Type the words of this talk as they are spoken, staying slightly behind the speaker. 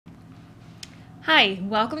Hi,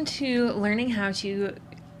 welcome to learning how to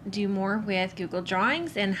do more with Google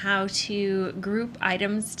Drawings and how to group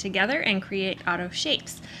items together and create auto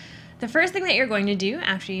shapes. The first thing that you're going to do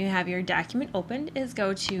after you have your document opened is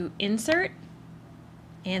go to Insert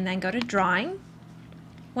and then go to Drawing.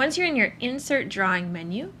 Once you're in your Insert Drawing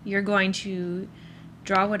menu, you're going to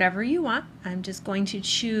draw whatever you want. I'm just going to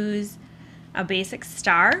choose a basic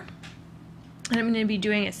star. And I'm going to be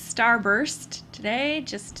doing a starburst today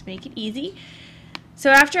just to make it easy. So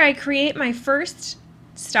after I create my first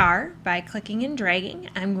star by clicking and dragging,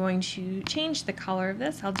 I'm going to change the color of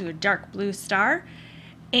this. I'll do a dark blue star.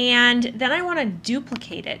 And then I want to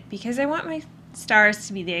duplicate it because I want my stars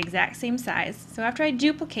to be the exact same size. So after I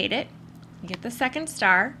duplicate it, you get the second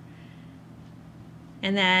star.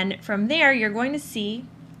 And then from there, you're going to see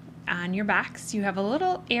on your box, you have a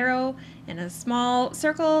little arrow and a small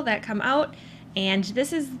circle that come out. And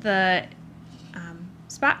this is the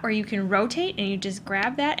spot where you can rotate, and you just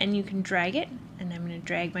grab that and you can drag it. And I'm going to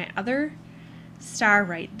drag my other star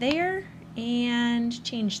right there and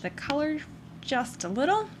change the color just a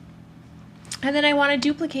little. And then I want to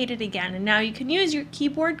duplicate it again. And now you can use your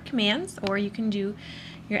keyboard commands, or you can do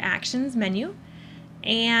your actions menu.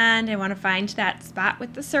 And I want to find that spot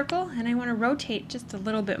with the circle, and I want to rotate just a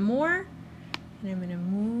little bit more. And I'm going to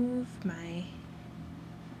move my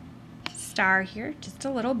star here just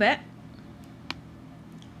a little bit.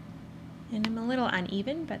 And I'm a little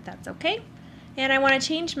uneven, but that's okay. And I want to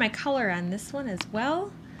change my color on this one as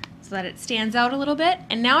well so that it stands out a little bit.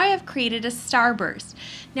 And now I have created a starburst.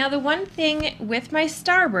 Now the one thing with my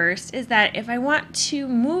starburst is that if I want to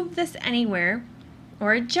move this anywhere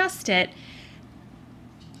or adjust it,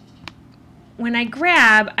 when I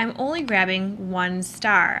grab, I'm only grabbing one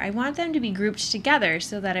star. I want them to be grouped together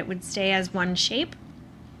so that it would stay as one shape.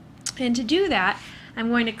 And to do that, I'm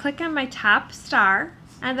going to click on my top star,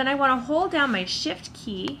 and then I want to hold down my Shift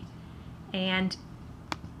key and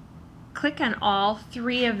click on all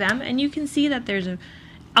three of them, and you can see that there's an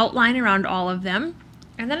outline around all of them.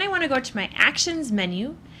 And then I want to go to my Actions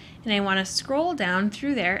menu, and I want to scroll down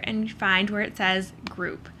through there and find where it says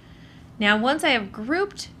Group. Now once I have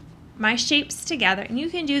grouped my shapes together, and you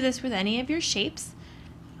can do this with any of your shapes,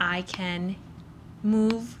 I can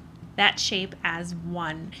move that shape as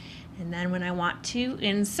one. And then when I want to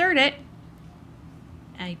insert it,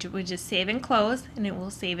 I would just save and close, and it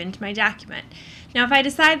will save into my document. Now if I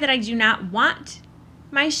decide that I do not want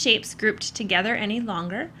my shapes grouped together any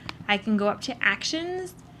longer, I can go up to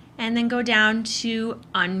Actions and then go down to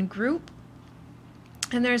Ungroup.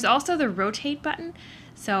 And there's also the Rotate button,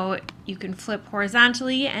 so you can flip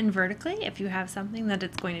horizontally and vertically if you have something that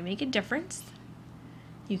it's going to make a difference.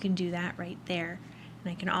 You can do that right there.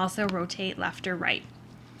 And I can also rotate left or right.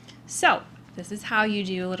 So this is how you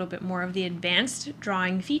do a little bit more of the advanced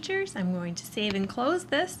drawing features. I'm going to save and close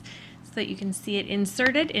this so that you can see it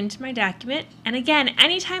inserted into my document. And again,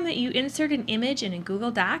 anytime that you insert an image in a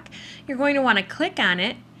Google Doc, you're going to want to click on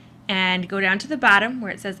it and go down to the bottom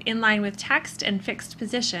where it says Inline with Text and Fixed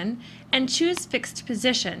Position, and choose Fixed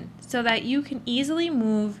Position so that you can easily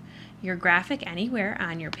move your graphic anywhere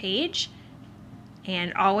on your page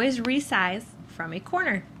and always resize from a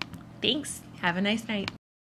corner. Thanks. Have a nice night.